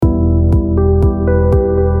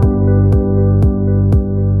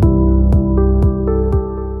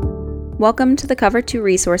Welcome to the Cover 2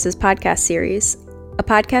 Resources podcast series, a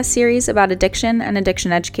podcast series about addiction and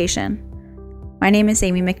addiction education. My name is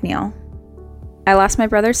Amy McNeil. I lost my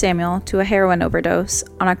brother Samuel to a heroin overdose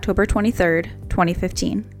on October 23,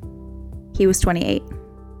 2015. He was 28.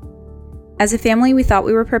 As a family, we thought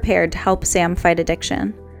we were prepared to help Sam fight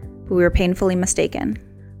addiction, but we were painfully mistaken.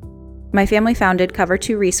 My family founded Cover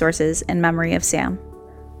 2 Resources in memory of Sam.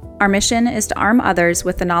 Our mission is to arm others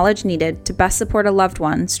with the knowledge needed to best support a loved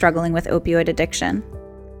one struggling with opioid addiction.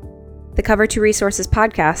 The Cover 2 Resources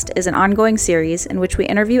podcast is an ongoing series in which we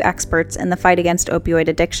interview experts in the fight against opioid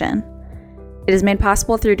addiction. It is made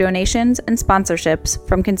possible through donations and sponsorships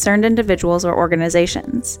from concerned individuals or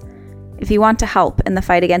organizations. If you want to help in the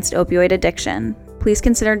fight against opioid addiction, please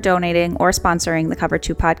consider donating or sponsoring the Cover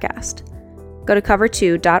 2 podcast. Go to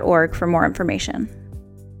cover2.org for more information.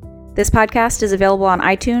 This podcast is available on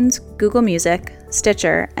iTunes, Google Music,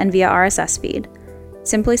 Stitcher, and via RSS feed.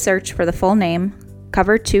 Simply search for the full name,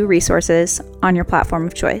 Cover 2 Resources, on your platform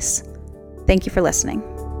of choice. Thank you for listening.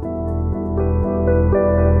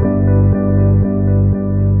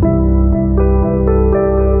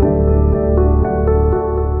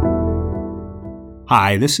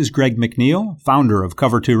 Hi, this is Greg McNeil, founder of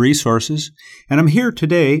Cover 2 Resources, and I'm here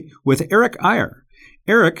today with Eric Eyre.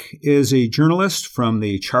 Eric is a journalist from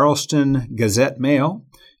the Charleston Gazette-Mail,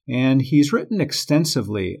 and he's written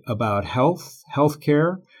extensively about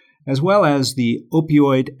healthcare, as well as the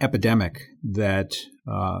opioid epidemic that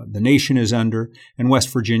the nation is under and West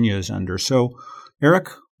Virginia is under. So, Eric,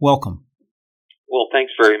 welcome. Well,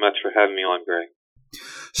 thanks very much for having me on, Greg.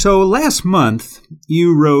 So last month,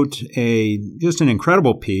 you wrote just an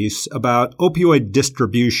incredible piece about opioid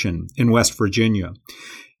distribution in West Virginia.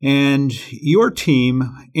 And your team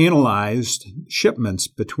analyzed shipments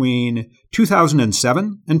between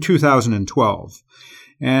 2007 and 2012.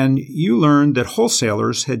 And you learned that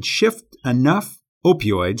wholesalers had shipped enough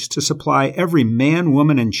opioids to supply every man,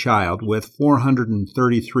 woman, and child with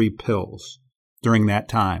 433 pills during that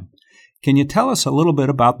time. Can you tell us a little bit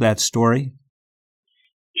about that story?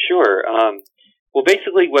 Sure. Well,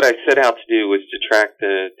 basically what I set out to do was to track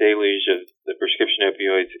the deluge of the prescription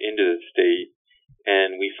opioids into the state.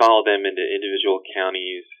 And we followed them into individual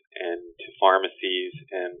counties and to pharmacies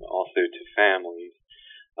and also to families.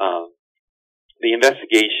 The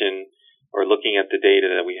investigation, or looking at the data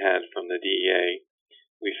that we had from the DEA,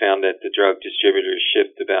 we found that the drug distributors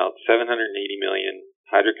shipped about 780 million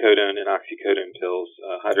hydrocodone and oxycodone pills,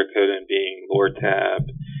 hydrocodone being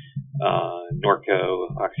Lortab,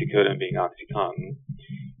 Norco, oxycodone being OxyContin,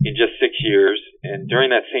 in just 6 years. And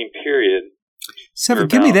during that same period,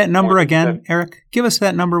 give me that number again, Eric. Give us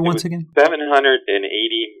that number once again. 780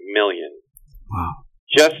 million. Wow.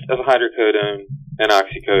 Just of hydrocodone and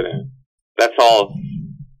oxycodone. That's all.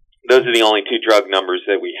 Those are the only two drug numbers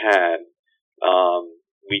that we had.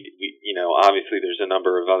 Obviously there's a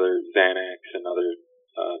number of other Xanax and other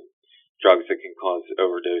drugs that can cause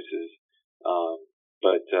overdoses.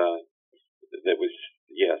 But that was,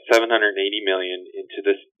 780 million into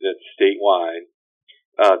that's statewide.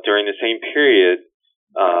 During the same period,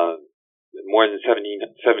 more than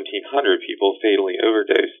 1,700 people fatally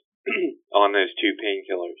overdosed on those two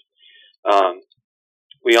painkillers.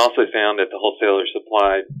 We also found that the wholesalers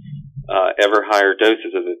supplied ever higher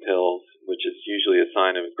doses of the pills, which is usually a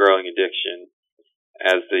sign of growing addiction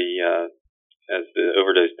as the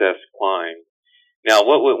overdose deaths climb. Now,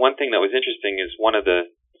 one thing that was interesting is one of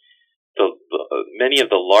many of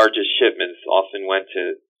the largest shipments often went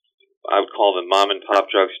to, I would call them mom and pop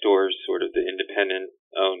drugstores, sort of the independent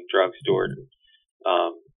owned drugstore.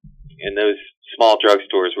 And those small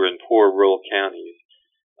drugstores were in poor rural counties.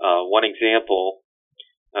 One example,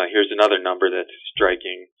 here's another number that's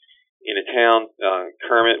striking. In a town,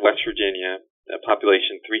 Kermit, West Virginia, a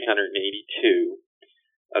population 382,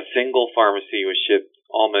 a single pharmacy was shipped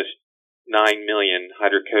almost 9 million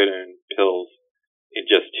hydrocodone pills in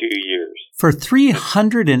just 2 years. For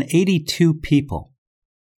 382 people.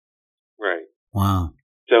 Right. Wow.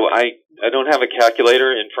 So I don't have a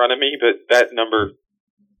calculator in front of me, but that number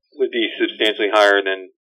would be substantially higher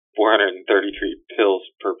than 433 pills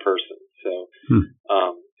per person. So,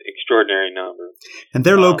 extraordinary number. And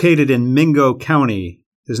they're located in Mingo County,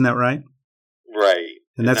 isn't that right? Right.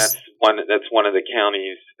 And that's one of the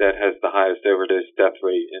counties that has the highest overdose death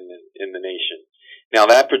rate in the nation. Now,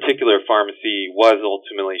 that particular pharmacy was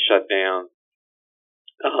ultimately shut down,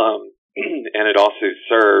 and it also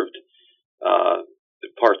served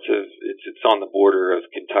parts of it's on the border of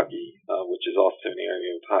Kentucky, which is also an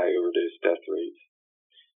area of high overdose death rates.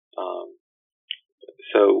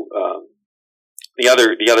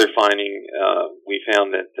 The other finding, we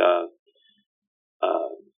found that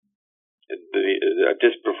a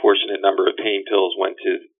disproportionate number of pain pills went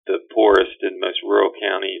to the poorest and most rural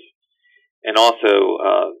counties. And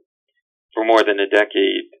also, for more than a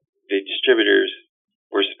decade, the distributors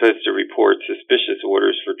were supposed to report suspicious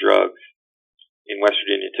orders for drugs in West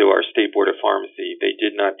Virginia to our State Board of Pharmacy. They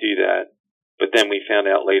did not do that. But then we found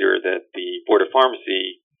out later that the Board of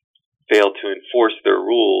Pharmacy failed to enforce their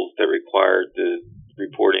rules that required the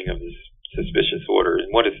reporting of this suspicious order.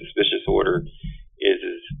 And what a suspicious order is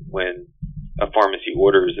when a pharmacy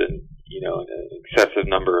orders an excessive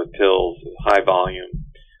number of pills, high volume,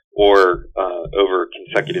 or over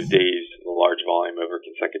consecutive days, a large volume over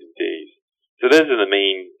consecutive days. So those are the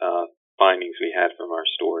main findings we had from our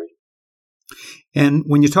story. And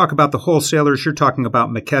when you talk about the wholesalers, you're talking about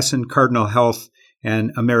McKesson, Cardinal Health,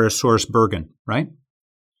 and AmerisourceBergen, right?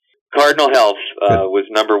 Cardinal Health was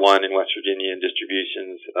number one in West Virginia in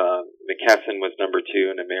distributions. McKesson was number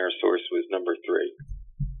two, and Amerisource was number three.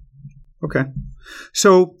 Okay.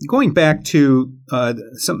 So going back to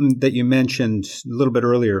something that you mentioned a little bit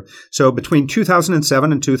earlier. So between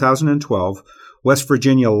 2007 and 2012, West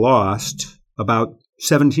Virginia lost about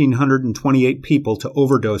 1,728 people to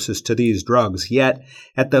overdoses to these drugs. Yet,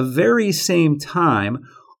 at the very same time,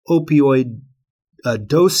 opioid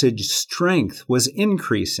dosage strength was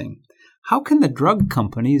increasing. How can the drug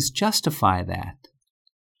companies justify that?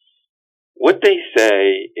 What they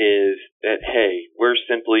say is that, hey, we're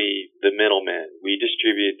simply the middlemen. We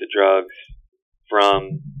distribute the drugs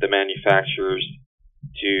from the manufacturers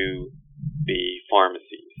to the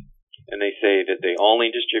pharmacies. And they say that they only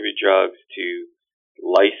distribute drugs to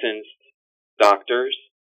licensed doctors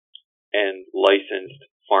and licensed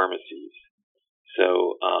pharmacies.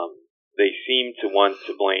 So they seem to want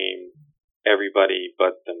to blame everybody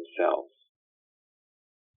but themselves.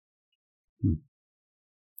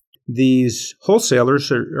 These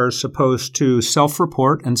wholesalers are supposed to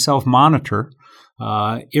self-report and self-monitor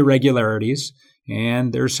irregularities,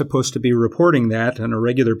 and they're supposed to be reporting that on a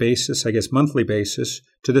regular basis, I guess monthly basis,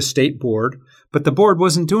 to the state board. But the board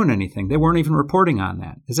wasn't doing anything. They weren't even reporting on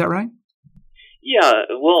that. Is that right? Yeah.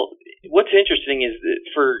 Well, what's interesting is that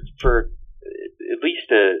for at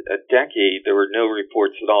least a decade, there were no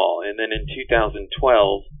reports at all. And then in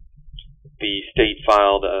 2012, the state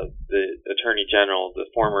filed, the Attorney General, the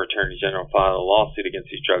former Attorney General, filed a lawsuit against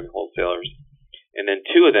these drug wholesalers. And then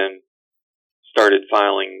two of them started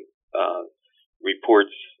filing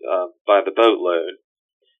reports by the boatload.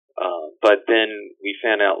 But then we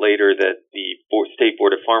found out later that the State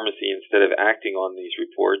Board of Pharmacy, instead of acting on these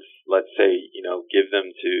reports, let's say, give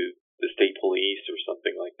them to the state police or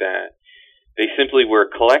something like that, they simply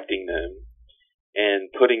were collecting them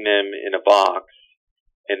and putting them in a box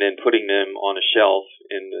and then putting them on a shelf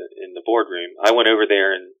in the boardroom. I went over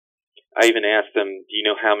there and I even asked them, do you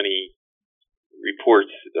know how many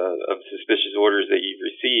reports of suspicious orders that you've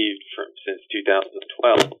received since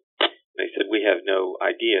 2012? And they said, we have no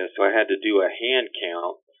idea. So I had to do a hand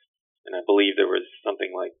count, and I believe there was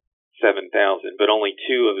something like 7,000, but only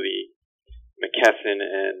two of the McKesson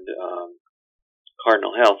and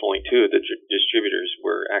Cardinal Health, only two of the distributors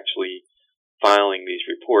were actually filing these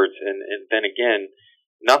reports. And then again,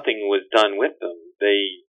 nothing was done with them.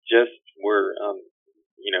 They just were,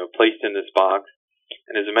 placed in this box.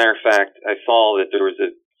 And as a matter of fact, I saw that there was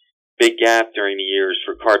a big gap during the years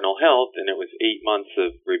for Cardinal Health, and it was 8 months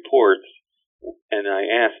of reports. And I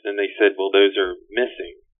asked, and they said, well, those are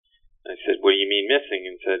missing. I said, what do you mean missing?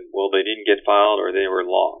 And said, well, they didn't get filed or they were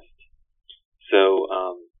lost. So,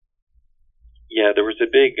 there was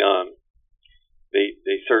a big,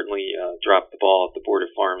 they certainly dropped the ball at the Board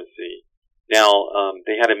of Pharmacy. Now,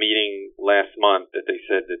 they had a meeting last month that they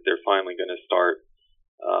said that they're finally going to start,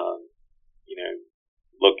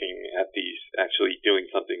 looking at these, actually doing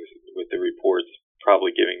something with the reports,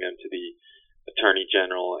 probably giving them to the Attorney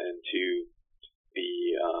General and to the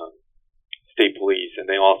state police. And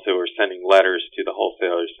they also are sending letters to the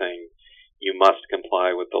wholesalers saying, you must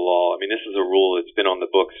comply with the law. I mean, this is a rule that's been on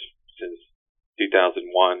the books since 2001,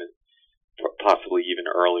 possibly even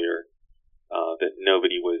earlier, that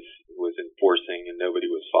nobody was enforcing and nobody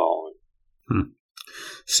was following.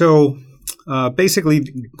 So basically,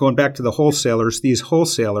 going back to the wholesalers, these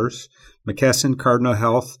wholesalers, McKesson, Cardinal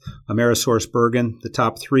Health, AmerisourceBergen, the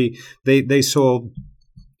top three, they sold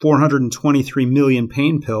 423 million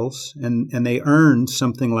pain pills, and they earned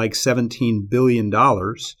something like $17 billion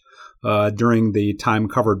during the time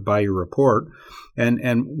covered by your report.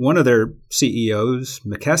 And one of their CEOs,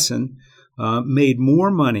 McKesson, made more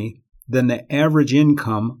money than the average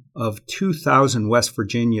income of 2,000 West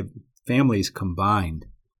Virginia families combined.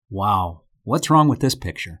 Wow. What's wrong with this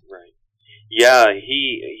picture? Right. Yeah,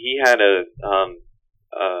 he had a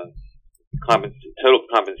total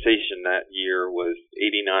compensation that year was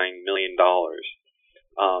 $89 million.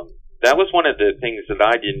 That was one of the things that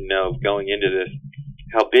I didn't know going into this,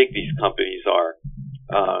 how big these companies are.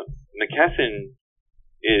 McKesson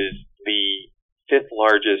is the fifth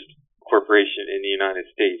largest corporation in the United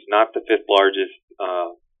States, not the fifth largest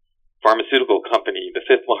pharmaceutical company, the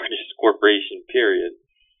fifth largest corporation, period.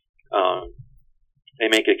 They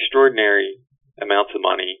make extraordinary amounts of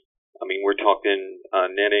money. I mean, we're talking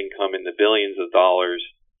net income in the billions of dollars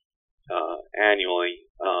annually.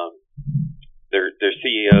 Their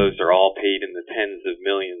CEOs are all paid in the tens of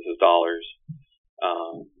millions of dollars.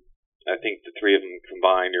 I think the three of them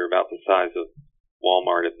combined are about the size of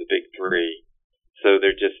Walmart of the big three. So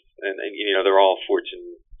they're just, and they're all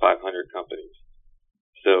Fortune 500 companies.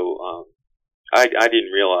 So I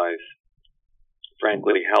didn't realize,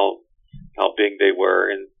 frankly, how big they were.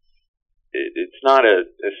 And it's not as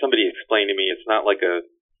somebody explained to me, it's not like a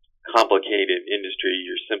complicated industry.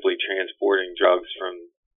 You're simply transporting drugs from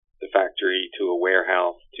the factory to a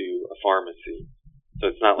warehouse to a pharmacy. So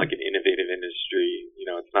it's not like an innovative industry.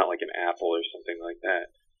 It's not like an Apple or something like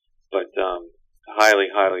that. But highly,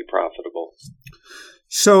 highly profitable.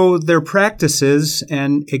 So their practices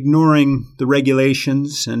and ignoring the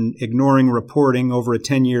regulations and ignoring reporting over a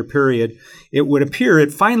 10-year period, it would appear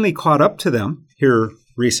it finally caught up to them here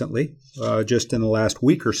recently, just in the last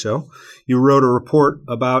week or so. You wrote a report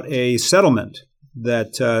about a settlement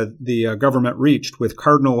that the government reached with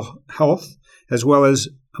Cardinal Health as well as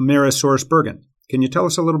AmerisourceBergen. Can you tell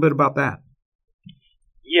us a little bit about that?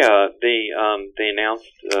 Yeah, they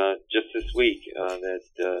announced just this week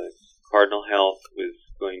that Cardinal Health was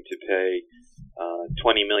going to pay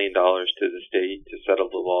 $20 million to the state to settle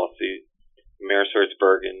the lawsuit.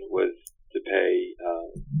 AmerisourceBergen was to pay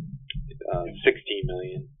 $16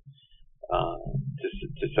 million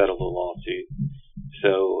to settle the lawsuit.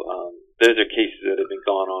 So those are cases that have been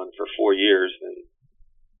going on for 4 years, and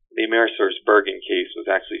the AmerisourceBergen case was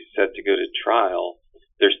actually set to go to trial.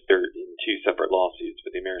 They're in two separate lawsuits,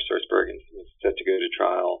 but the AmerisourceBergen was set to go to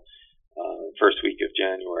trial first week of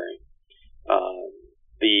January.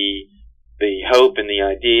 The hope and the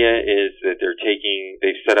idea is that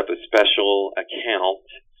they've set up a special account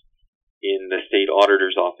in the state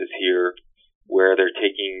auditor's office here where they're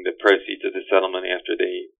taking the proceeds of the settlement after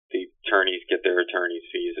the attorneys get their attorney's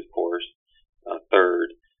fees, of course,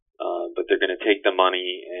 third. But they're going to take the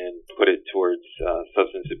money and put it towards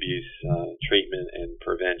substance abuse treatment and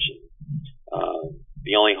prevention.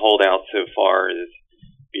 The only holdout so far is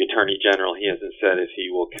the Attorney General. He hasn't said if he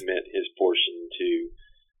will commit his portion to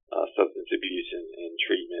substance abuse and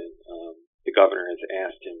treatment. The governor has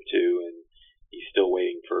asked him to, and he's still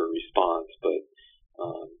waiting for a response. But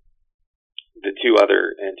the two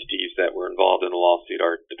other entities that were involved in the lawsuit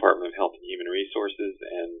are Department of Health and Human Resources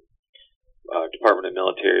and Department of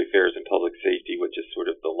Military Affairs and Public Safety, which is sort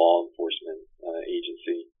of the law enforcement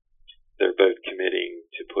agency. They're both committing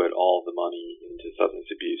to put all the money into substance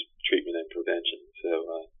abuse treatment and prevention.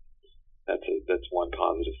 So that's one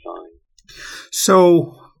positive sign.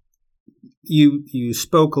 So you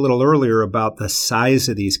spoke a little earlier about the size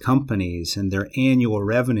of these companies and their annual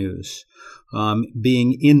revenues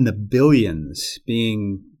being in the billions,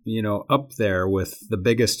 being up there with the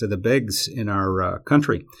biggest of the bigs in our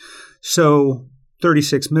country. So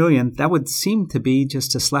 $36 million, that would seem to be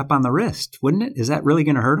just a slap on the wrist, wouldn't it? Is that really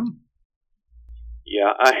going to hurt them?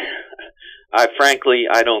 Yeah, I frankly,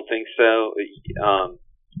 I don't think so.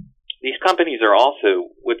 These companies are also,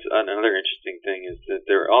 what's another interesting thing is that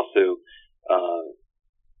they're also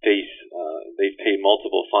they've paid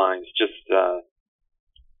multiple fines. Just a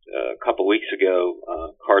couple weeks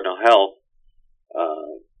ago, Cardinal Health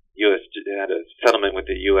had a settlement with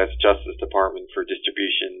the U.S. Justice Department for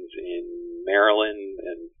distributions in Maryland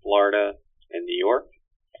and Florida and New York,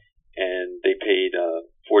 and they paid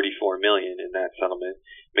 $44 million in that settlement.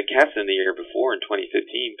 McKesson the year before, in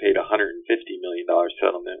 2015, paid a $150 million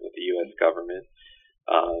settlement with the U.S. government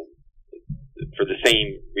for the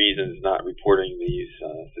same reasons, not reporting these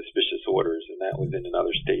suspicious orders, and that was in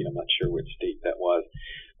another state. I'm not sure which state that was.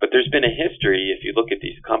 But there's been a history, if you look at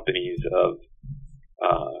these companies, of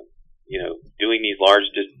doing these large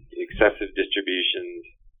excessive distributions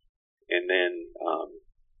and then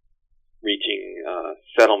reaching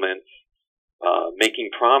settlements, making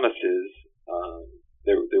promises.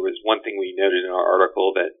 There was one thing we noted in our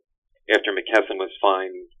article that after McKesson was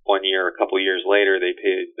fined 1 year, a couple years later, they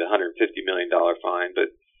paid the $150 million fine.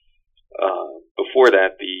 But before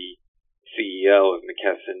that, the CEO of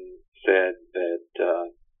McKesson said that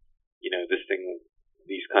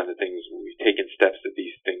these kinds of things, we've taken steps that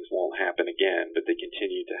these things won't happen again, but they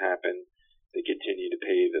continue to happen. They continue to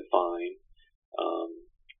pay the fine.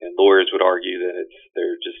 lawyers would argue that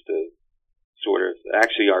they're just a sort of,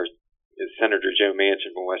 actually Senator Joe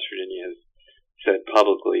Manchin from West Virginia has said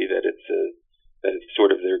publicly that it's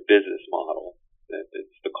sort of their business model, that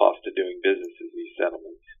it's the cost of doing business is these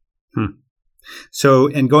settlements. So,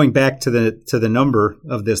 and going back to the number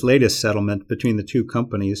of this latest settlement between the two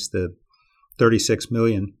companies, the $36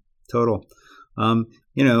 million total.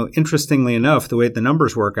 Interestingly enough, the way the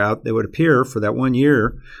numbers work out, they would appear for that 1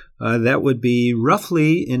 year, that would be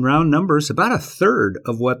roughly, in round numbers, about a third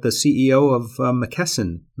of what the CEO of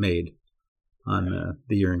McKesson made on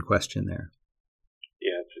the year in question there.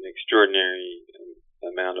 Yeah, it's an extraordinary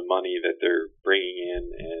amount of money that they're bringing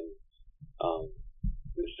in, and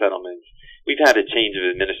the settlements. We've had a change of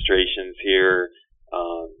administrations here,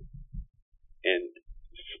 and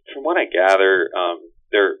from what I gather,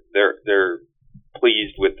 they're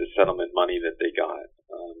pleased with the settlement money that they got,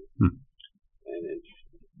 and it's,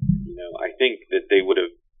 I think that they would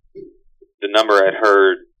have. The number I'd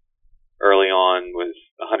heard early on was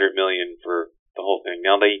 $100 million for the whole thing.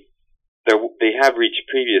 Now they have reached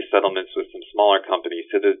previous settlements with some smaller companies,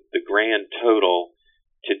 so the grand total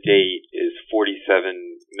to date is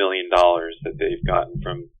 $47 million that they've gotten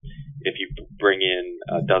from, if you bring in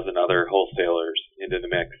a dozen other wholesalers into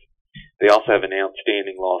the mix. They also have an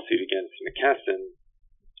outstanding lawsuit against McKesson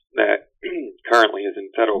that currently is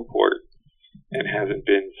in federal court and hasn't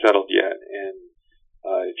been settled yet. And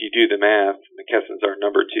if you do the math, McKesson's our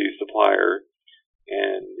number 2 supplier.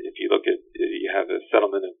 And if you look at, you have a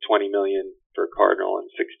settlement of $20 million for Cardinal and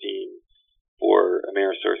 $16 for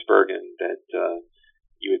AmerisourceBergen, that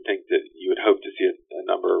you would think that you would hope to see a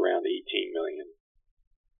number around $18 million.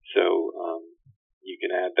 So you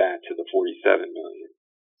can add that to the $47 million.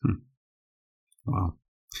 Wow.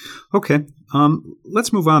 Okay.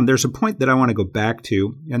 Let's move on. There's a point that I want to go back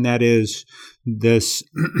to, and that is this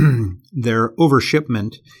their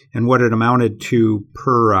overshipment and what it amounted to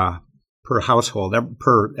per household,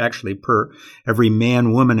 per every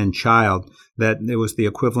man, woman, and child, that it was the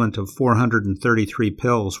equivalent of 433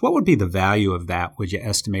 pills. What would be the value of that, would you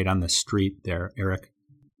estimate, on the street there, Eric?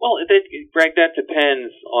 Well, Greg, that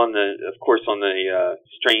depends on the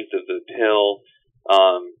strength of the pill.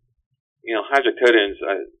 Hydrocodone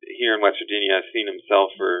here in West Virginia, I've seen them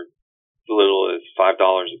sell for as little as $5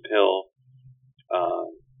 a pill.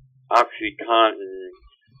 OxyContin,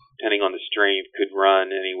 depending on the strength, could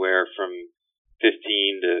run anywhere from $15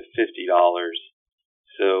 to $50.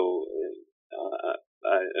 So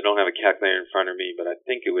I don't have a calculator in front of me, but I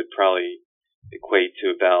think it would probably equate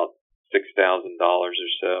to about $6,000 or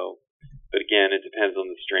so. But again, it depends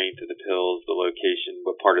on the strength of the pills, the location,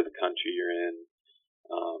 what part of the country you're in.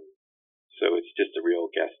 So it's just a real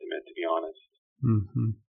guesstimate, to be honest. Mm-hmm.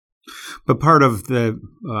 But part of the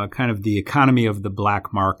kind of the economy of the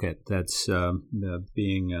black market that's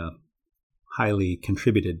being highly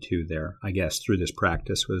contributed to there, I guess, through this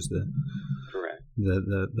practice was correct.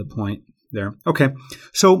 The point there. Okay,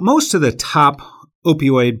 so most of the top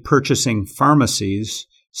opioid purchasing pharmacies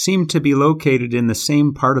seem to be located in the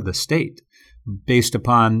same part of the state, based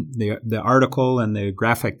upon the article and the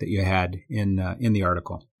graphic that you had in the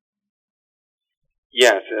article.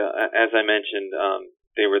 Yes, as I mentioned,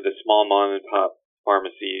 they were the small mom and pop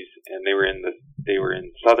pharmacies, and they were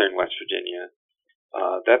in southern West Virginia.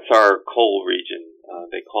 That's our coal region.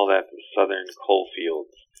 They call that the southern coal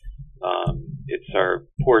fields. It's our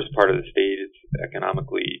poorest part of the state. It's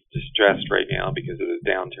economically distressed right now because of the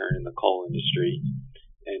downturn in the coal industry,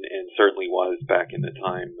 and certainly was back in the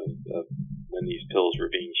time of when these pills were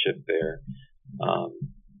being shipped there.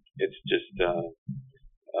 It's just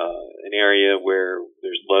an area where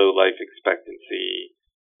there's low life expectancy,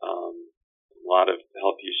 a lot of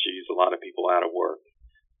health issues, a lot of people out of work.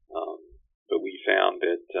 But we found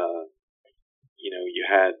that, you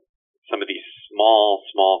had some of these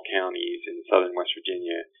small counties in southern West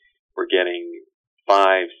Virginia were getting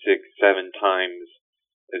 5, 6, 7 times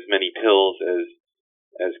as many pills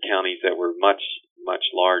as counties that were much, much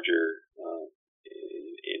larger,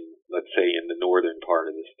 in let's say, in the northern part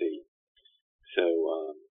of the state. So,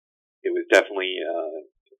 it was definitely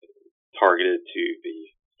targeted to the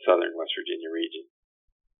southern West Virginia region.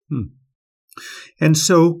 And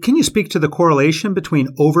so, can you speak to the correlation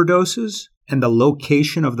between overdoses and the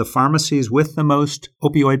location of the pharmacies with the most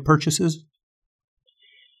opioid purchases?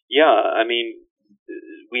 Yeah, I mean,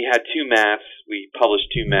 we had 2 maps. We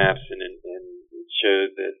published 2 maps, and it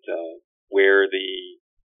showed that where the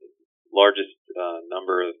largest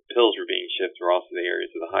number of pills were being shipped were also the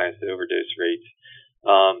areas of the highest overdose rates.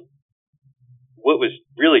 What was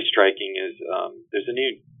really striking is there's a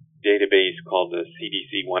new database called the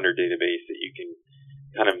CDC Wonder Database that you can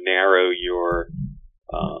kind of narrow your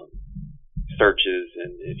searches,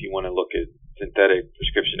 and if you want to look at synthetic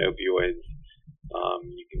prescription opioids,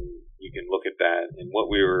 you can look at that. And what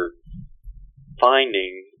we were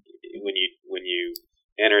finding when you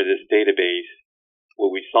enter this database,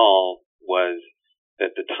 what we saw was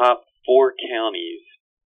that the top 4 counties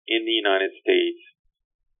in the United States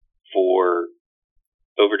for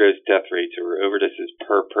overdose death rates or overdoses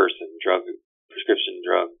per person, prescription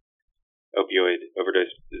drug opioid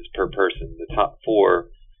overdoses per person, the top 4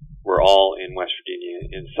 were all in West Virginia,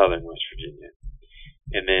 in southern West Virginia.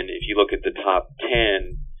 And then if you look at the top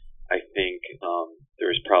 10, I think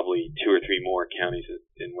there's probably 2 or 3 more counties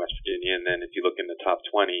in West Virginia. And then if you look in the top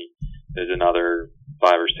 20, there's another 5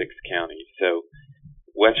 or 6 counties. So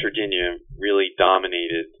West Virginia really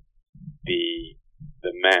dominated the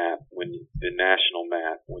map, the national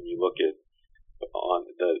map, when you look at on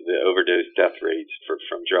the overdose death rates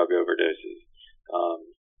from drug overdoses.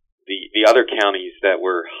 The other counties that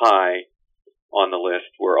were high on the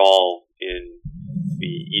list were all in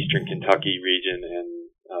the eastern Kentucky region and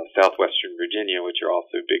southwestern Virginia, which are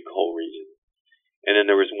also big coal regions. And then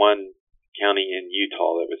there was one county in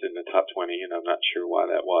Utah that was in the top 20, and I'm not sure why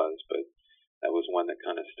that was, but that was one that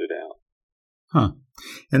kind of stood out. Huh.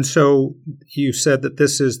 And so you said that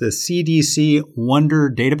this is the CDC Wonder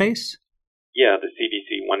database? Yeah, the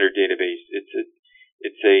CDC Wonder database.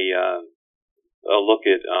 It's a look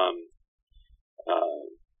at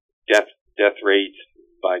death rates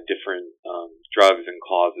by different drugs and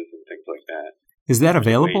causes and things like that. Is that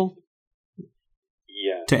available?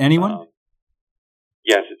 Yeah. To anyone?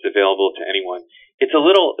 Yes, it's available to anyone. It's a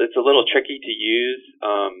little tricky to use.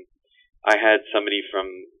 I had somebody from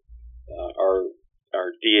our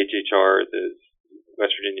DHHR, the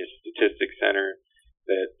West Virginia Statistics Center,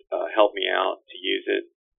 that helped me out to use it.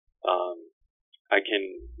 I can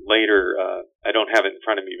later, I don't have it in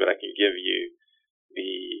front of me, but I can give you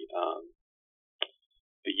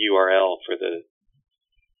the URL for the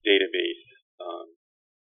database,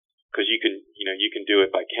 because you can do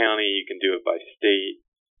it by county, you can do it by state.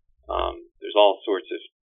 There's all sorts of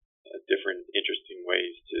different interesting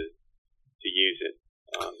ways to use it,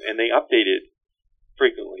 and they update it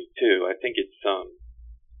frequently too. I think it's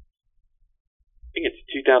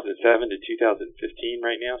 2007 to 2015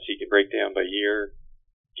 right now, so you can break down by year,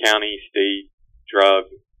 county, state, drug,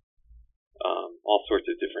 all sorts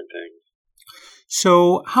of different things.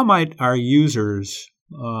 So how might our users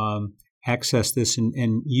access this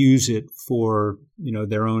and use it for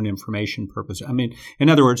their own information purpose? I mean, in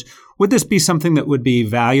other words, would this be something that would be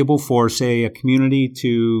valuable for, say, a community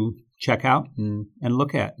to check out and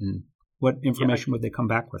look at, and what information would they come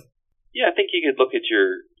back with? Yeah, I think you could look at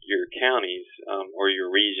your counties or your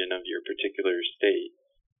region of your particular state.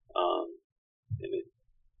 And it,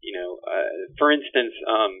 for instance,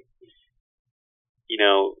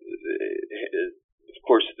 of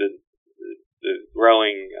course, the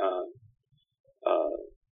growing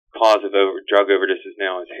cause of drug overdoses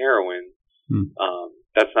now is heroin.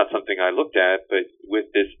 That's not something I looked at, but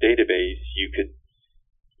with this database, you could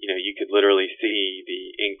literally see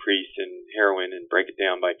the increase in heroin and break it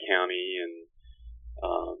down by county and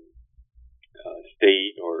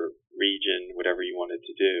state or region, whatever you wanted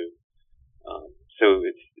to do. So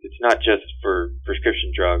it's not just for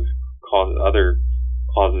prescription drugs. Other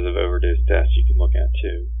causes of overdose deaths you can look at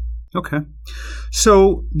too. Okay.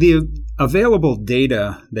 So the available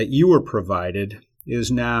data that you were provided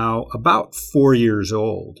is now about 4 years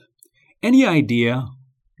old. Any idea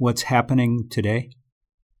what's happening today?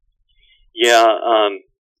 Yeah,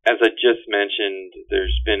 as I just mentioned,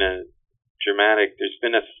 there's been a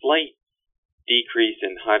slight decrease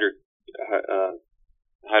in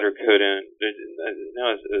hydrocodone.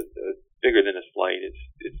 It's bigger than a slight.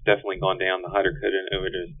 It's definitely gone down, the hydrocodone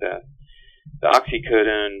overdose death. The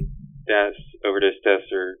oxycodone overdose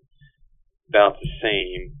deaths are about the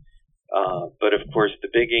same. But of course, the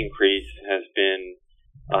big increase has been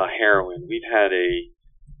heroin. We've had a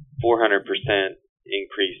 400%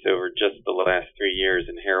 increase over just the last 3 years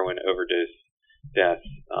in heroin overdose deaths.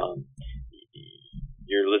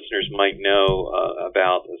 Your listeners might know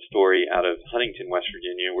about a story out of Huntington, West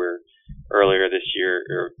Virginia, where earlier this year,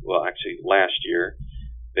 actually last year,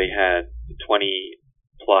 they had 20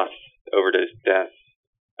 plus overdose deaths,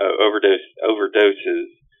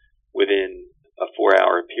 overdoses within a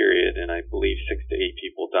 4-hour period, and I believe 6 to 8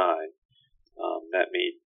 people died. That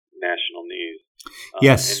made national news.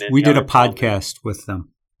 Yes, we did a podcast with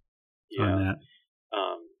them on that.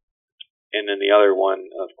 And then the other one,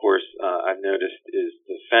 of course, I've noticed is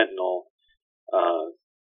the fentanyl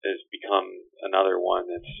has become another one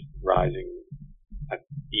that's rising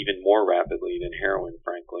even more rapidly than heroin,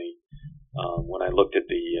 frankly. When I looked at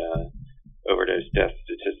the overdose death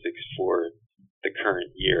statistics for the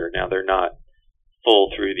current year. Now, they're not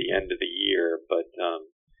full through the end of the year, but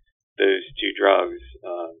those two drugs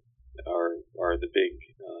are the big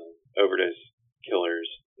overdose killers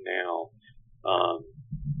now.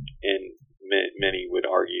 And many would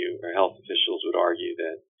argue, or health officials would argue,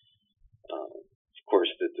 that of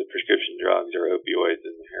course that the prescription drugs are opioids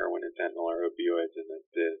and the heroin and fentanyl are opioids, and that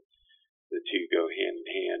the two go hand in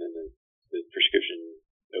hand, and the prescription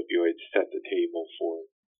opioids set the table for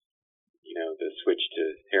the switch to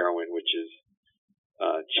heroin, which is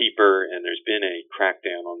cheaper, and there's been a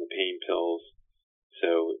crackdown on the pain pills,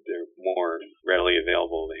 so they're more readily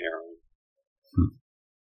available than heroin.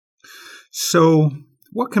 So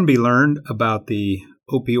what can be learned about the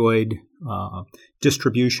opioid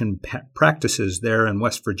distribution practices there in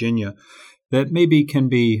West Virginia that maybe can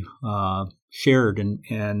be shared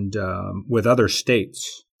and with other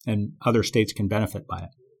states, and other states can benefit by it?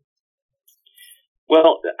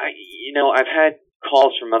 Well, I've had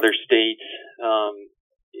calls from other states.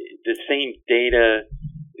 The same data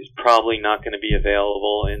is probably not going to be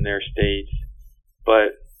available in their states,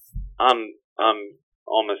 but I'm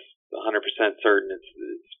almost 100% certain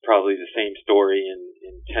it's probably the same story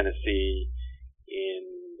in Tennessee, in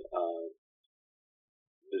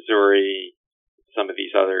Missouri, some of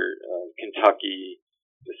these other Kentucky,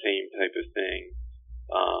 the same type of thing.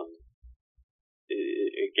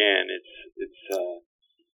 Again, it's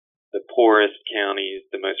the poorest counties,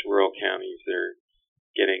 the most rural counties, they're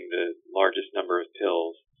getting the largest number of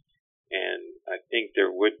pills, and I think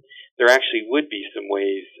there actually would be some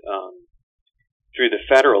ways through the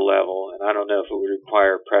federal level, and I don't know if it would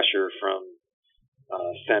require pressure from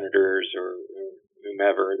senators or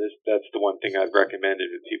whomever. That's the one thing I've recommended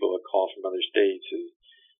to people that call from other states is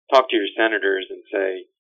talk to your senators and say,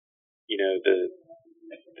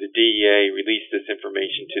 the DEA released this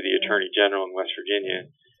information to the Attorney General in West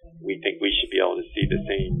Virginia. We think we should be able to see the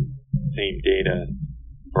same data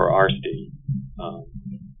for our state.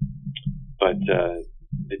 But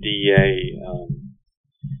the DEA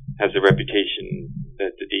has a reputation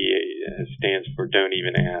that the DEA stands for don't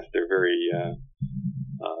even ask. They're very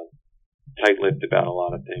tight-lipped about a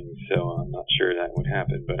lot of things, so I'm not sure that would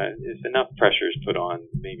happen. But if enough pressure is put on,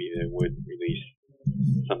 maybe they would release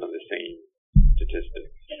some of the same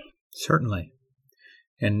statistics. Certainly.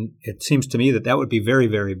 And it seems to me that would be very,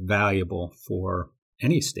 very valuable for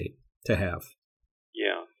any state to have.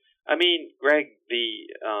 Yeah. I mean, Greg,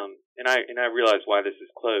 and I realize why this is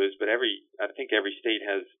closed, but I think every state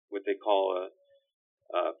has what they call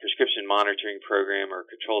a prescription monitoring program or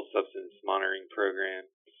controlled substance monitoring program.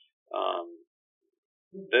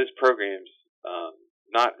 Those programs,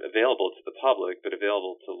 not available to the public, but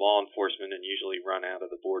available to law enforcement and usually run out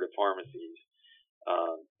of the Board of Pharmacies.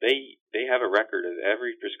 They have a record of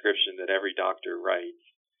every prescription that every doctor writes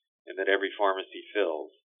and that every pharmacy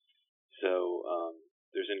fills. So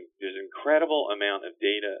there's an incredible amount of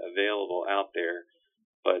data available out there,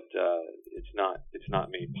 but it's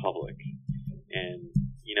not made public. And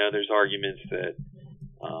there's arguments that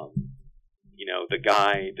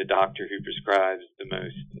the doctor who prescribes the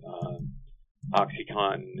most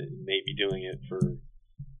OxyContin may be doing it for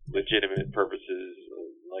legitimate purposes,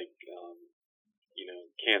 like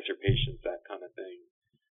cancer patients, that kind of thing.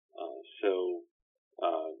 So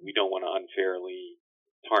we don't want to unfairly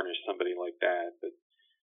tarnish somebody like that,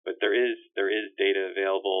 but there is data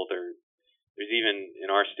available. There's even in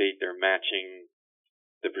our state they're matching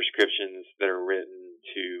the prescriptions that are written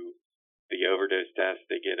to the overdose deaths.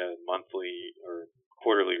 They get a monthly or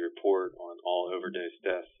quarterly report on all overdose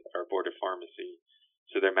deaths at our Board of Pharmacy,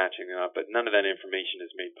 so they're matching it up. But none of that information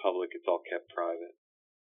is made public. It's all kept private.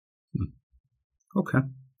 Okay.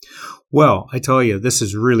 Well, I tell you, this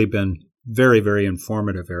has really been very, very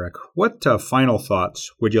informative, Eric. What final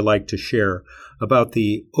thoughts would you like to share about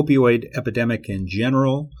the opioid epidemic in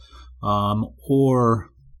general, or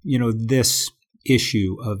this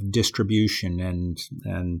issue of distribution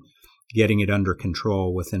and getting it under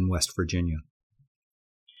control within West Virginia?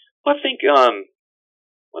 Well, I think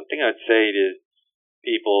one thing I'd say to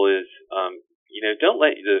people is, don't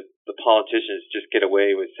let the politicians just get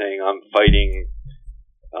away with saying I'm fighting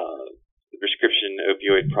the prescription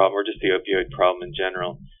opioid problem or just the opioid problem in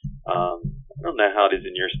general. I don't know how it is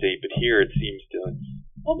in your state, but here it seems to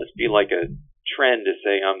almost be like a trend to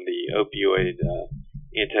say I'm the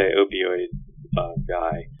anti-opioid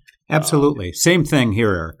guy. Absolutely. Same thing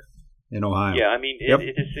here, Eric, in Ohio. Yeah, I mean, Yep.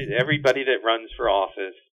 it is everybody that runs for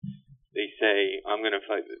office, they say, I'm going to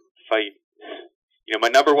fight. My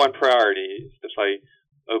number one priority is to fight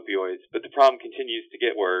opioids, but the problem continues to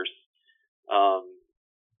get worse.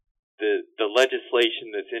 the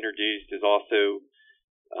legislation that's introduced is also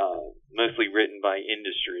mostly written by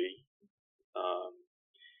industry.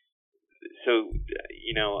 So,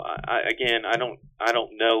 I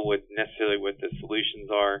don't know what the solutions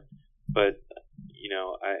are, but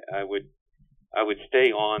I would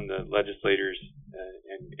stay on the legislators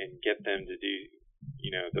and get them to do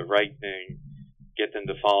the right thing, get them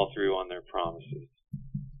to follow through on their promises.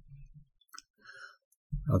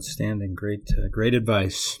 Outstanding, great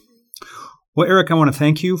advice. Well, Eric, I want to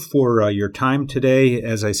thank you for your time today.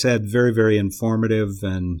 As I said, very, very informative,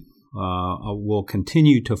 and we'll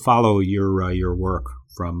continue to follow your work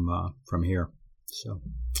from here. So,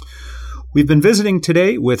 we've been visiting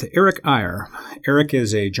today with Eric Eyre. Eric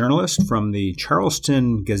is a journalist from the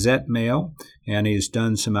Charleston Gazette-Mail, and he's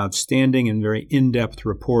done some outstanding and very in-depth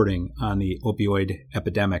reporting on the opioid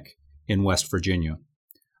epidemic in West Virginia.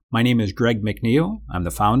 My name is Greg McNeil. I'm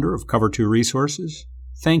the founder of Cover 2 Resources.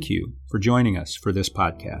 Thank you for joining us for this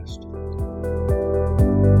podcast.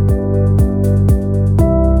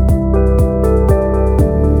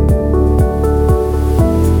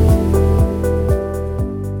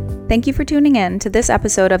 Thank you for tuning in to this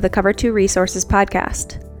episode of the Cover 2 Resources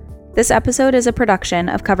podcast. This episode is a production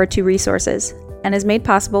of Cover 2 Resources and is made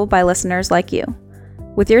possible by listeners like you.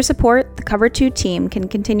 With your support, the Cover 2 team can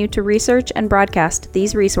continue to research and broadcast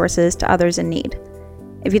these resources to others in need.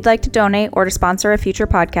 If you'd like to donate or to sponsor a future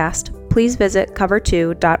podcast, please visit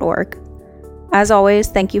cover2.org. As always,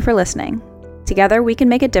 thank you for listening. Together, we can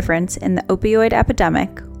make a difference in the opioid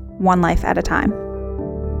epidemic, one life at a time.